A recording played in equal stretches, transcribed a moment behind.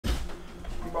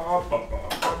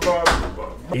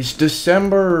It's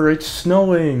December, it's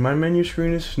snowing, my menu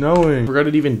screen is snowing. Forgot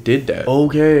it even did that.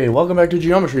 Okay, welcome back to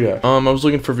Geometry Dash. I was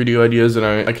looking for video ideas and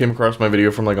I came across my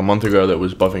video from like a month ago that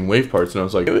was buffing wave parts, and I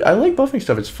was like, I like buffing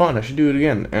stuff, it's fun, I should do it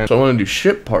again. And so I want to do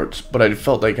ship parts, but I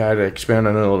felt like I had to expand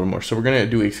on it a little more. So we're gonna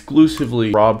do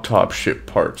exclusively robtop ship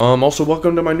parts. Also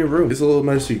welcome to my new room. It's a little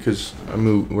messy because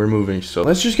we're moving, so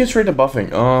let's just get straight to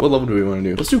buffing. What level do we want to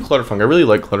do? Let's do clutterfunk. I really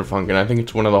like clutterfunk, and I think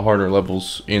it's one of the harder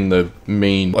levels in the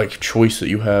main like choice that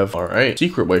you have. All right,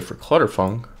 secret way for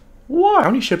clutterfunk. What? How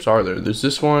many ships are there? There's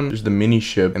this one, there's the mini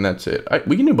ship, and that's it.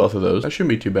 We can do both of those. That shouldn't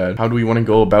be too bad. How do we want to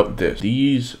go about this?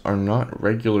 These are not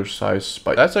regular size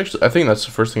spikes. That's actually, I think that's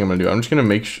the first thing I'm gonna do. I'm just gonna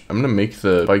make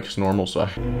the spikes normal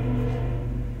size.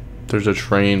 There's a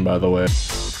train, by the way.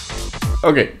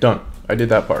 Okay, done. I did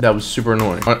that part. That was super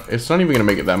annoying. It's not even gonna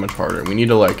make it that much harder. We need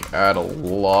to like add a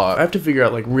lot. I have to figure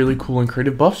out like really cool and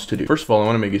creative buffs to do. First of all, I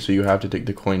want to make it so you have to take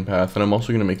the coin path, and I'm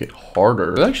also gonna make it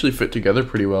harder. They actually fit together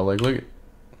pretty well. Like look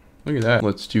at that.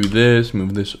 Let's do this,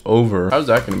 move this over. How's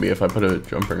that gonna be if I put a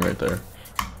jump ring right there?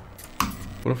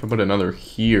 What if I put another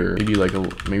here? Maybe like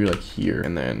here,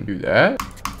 and then do that?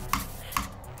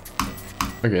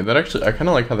 Okay, that actually, I kind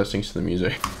of like how that syncs to the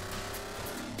music.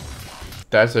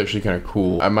 That's actually kind of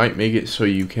cool. I might make it so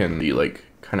you can be like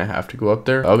kind of have to go up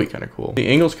there. That'll be kind of cool. The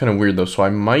angle's kind of weird though, so I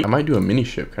might do a mini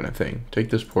ship kind of thing. Take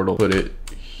this portal, put it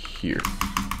here.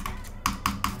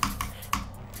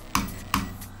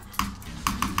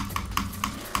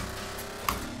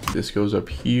 This goes up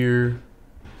here.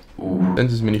 Ooh.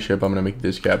 Since this mini ship, I'm gonna make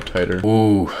this gap tighter.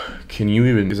 Ooh,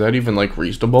 is that even like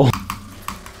reasonable?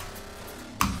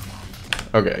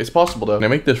 Okay, it's possible though. Can I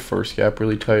make this first gap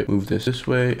really tight? Move this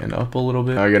way and up a little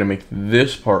bit. Now I gotta make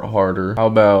this part harder. How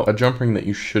about a jump ring that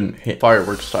you shouldn't hit?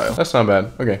 Fireworks style. That's not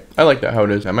bad. Okay, I like that how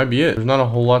it is. That might be it. There's not a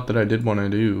whole lot that I did want to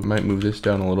do. I might move this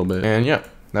down a little bit. And yeah,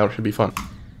 now it should be fun.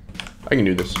 I can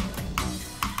do this.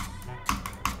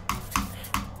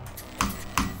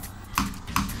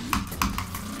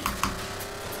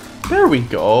 There we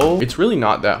go. It's really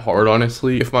not that hard,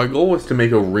 honestly. If my goal was to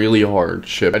make a really hard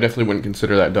ship, I definitely wouldn't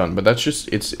consider that done. But that's just,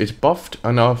 it's buffed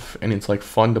enough and it's like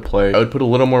fun to play. I would put a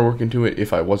little more work into it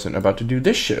if I wasn't about to do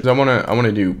this ship. I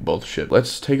wanna do both ships.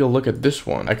 Let's take a look at this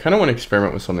one. I kind of want to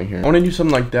experiment with something here. I want to do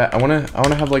something like that. I want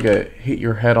to have like a hit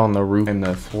your head on the roof and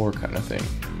the floor kind of thing.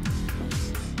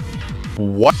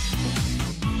 What?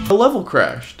 The level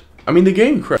crashed. I mean, the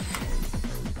game crashed.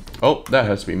 Oh, that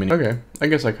has to be mini. Okay, I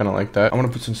guess I kind of like that. I want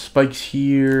to put some spikes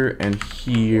here and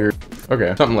here.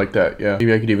 Okay, something like that, yeah.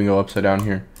 Maybe I could even go upside down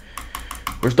here.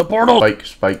 Where's the portal? Spike,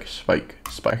 spike, spike,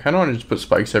 spike. I kind of want to just put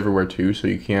spikes everywhere too, so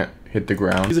you can't hit the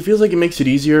ground. Because it feels like it makes it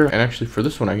easier. And actually, for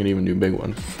this one, I can even do big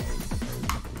ones.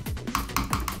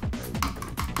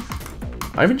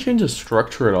 I haven't changed the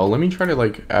structure at all. Let me try to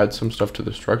like add some stuff to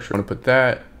the structure. I want to put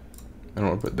that. I don't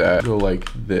want to put that. Go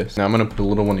like this. Now I'm gonna put a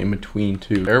little one in between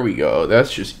too. There we go.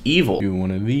 That's just evil. Do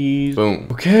one of these. Boom.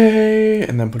 Okay.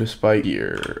 And then put a spike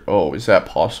here. Oh, is that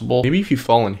possible? Maybe if you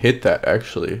fall and hit that,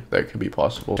 actually, that could be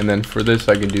possible. And then for this,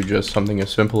 I can do just something as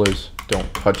simple as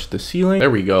don't touch the ceiling. There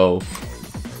we go.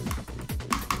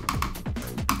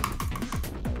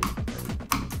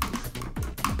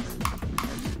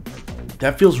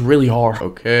 That feels really hard.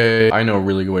 Okay. I know a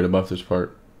really good way to buff this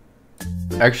part.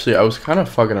 Actually, I was kind of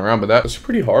fucking around, but that's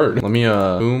pretty hard. Let me,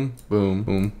 boom, boom,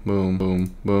 boom, boom,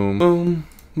 boom, boom, boom,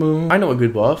 boom. I know a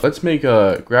good buff. Let's make,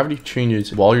 gravity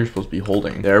changes while you're supposed to be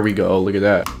holding. There we go. Look at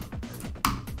that.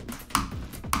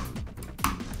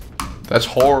 That's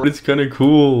hard. It's kind of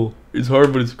cool. It's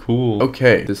hard, but it's cool.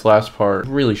 Okay, this last part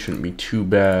really shouldn't be too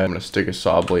bad. I'm gonna stick a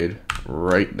saw blade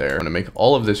right there. I'm gonna make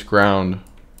all of this ground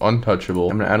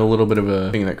untouchable. I'm gonna add a little bit of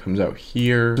a thing that comes out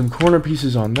here. Some corner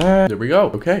pieces on that. There we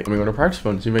go. Okay, I'm gonna go to practice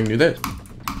mode and see if I can do this.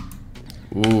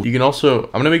 Ooh. You can also,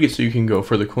 I'm gonna make it so you can go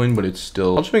for the coin, but it's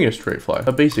still, I'll just make it a straight fly.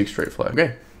 A basic straight fly.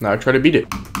 Okay, now I try to beat it.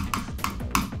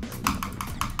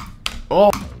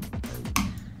 Oh.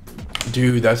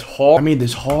 Dude, that's hard. I made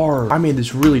this hard. I made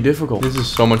this really difficult. This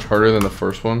is so much harder than the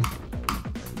first one.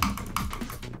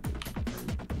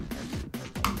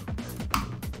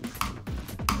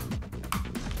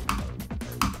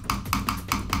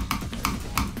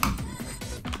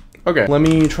 Okay, let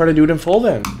me try to do it in full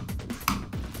then.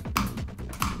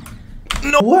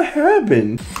 No, what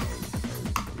happened?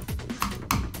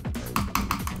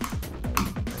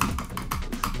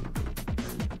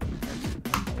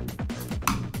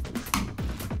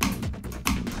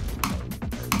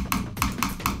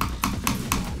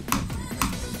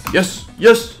 Yes,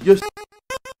 yes, yes.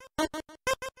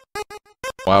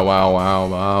 Wow, wow, wow,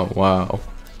 wow, wow.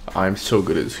 I'm so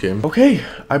good at this game. Okay,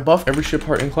 I buffed every ship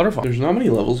part in clutterfunk. There's not many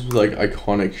levels with like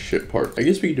iconic ship parts. I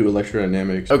guess we could do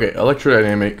electrodynamics. Okay,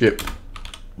 electrodynamic ship.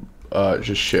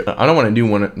 Just ship. I don't want to do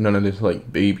none of this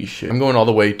like baby shit. I'm going all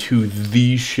the way to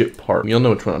the ship part. You'll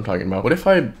know which one I'm talking about. What if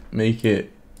I make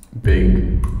it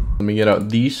big? Let me get out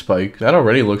these spikes. That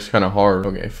already looks kind of hard.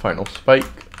 Okay, final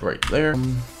spike right there.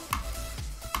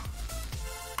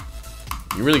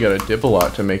 You really gotta dip a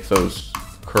lot to make those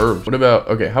curves. What about,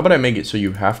 okay, how about I make it so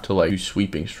you have to like do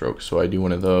sweeping strokes? So I do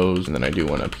one of those, and then I do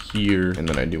one up here, and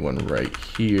then I do one right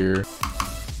here.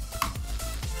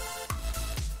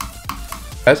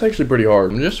 That's actually pretty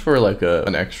hard. Just for like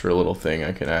an extra little thing,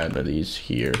 I can add one of these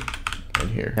here and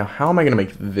here. Now, how am I gonna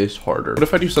make this harder? What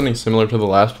if I do something similar to the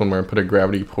last one where I put a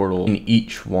gravity portal in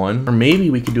each one? Or maybe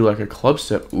we could do like a club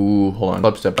step. Ooh, hold on.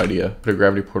 Club step idea. Put a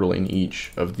gravity portal in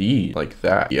each of these, like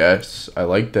that. Yes, I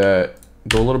like that.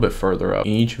 Go a little bit further up.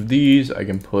 In each of these, I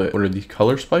can put, what are these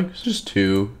color spikes? Just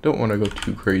 2. Don't want to go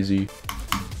too crazy.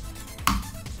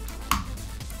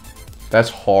 That's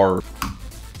hard.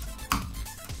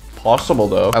 Possible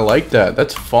though. I like that.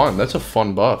 That's fun. That's a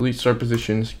fun buff. Delete start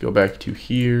positions, go back to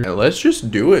here, and let's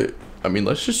just do it. I mean,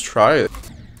 let's just try it.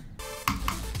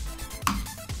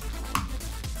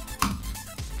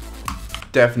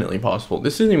 Definitely possible.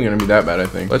 This isn't even gonna be that bad, I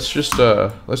think. Let's just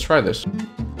let's try this.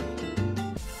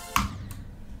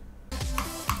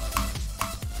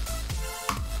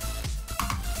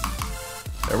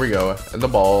 There we go. And the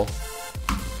ball.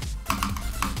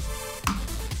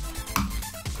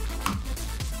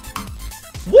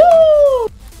 Woo!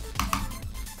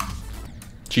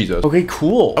 Jesus. Okay,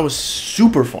 cool. That was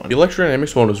super fun. The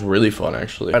electrodynamics one was really fun,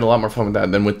 actually. I had a lot more fun with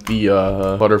that than with the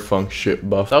clutterfunk ship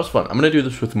buff. That was fun. I'm gonna do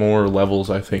this with more levels,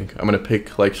 I think. I'm gonna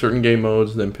pick like certain game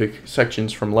modes, then pick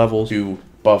sections from levels to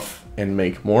buff and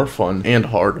make more fun and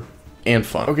hard and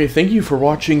fun. Okay, thank you for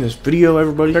watching this video,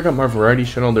 everybody. Check out my variety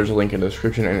channel. There's a link in the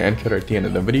description and end card at the end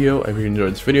of the video. I hope you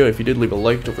enjoyed this video. If you did, leave a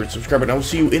like, don't forget to subscribe, and I will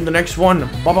see you in the next one.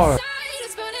 Bye-bye.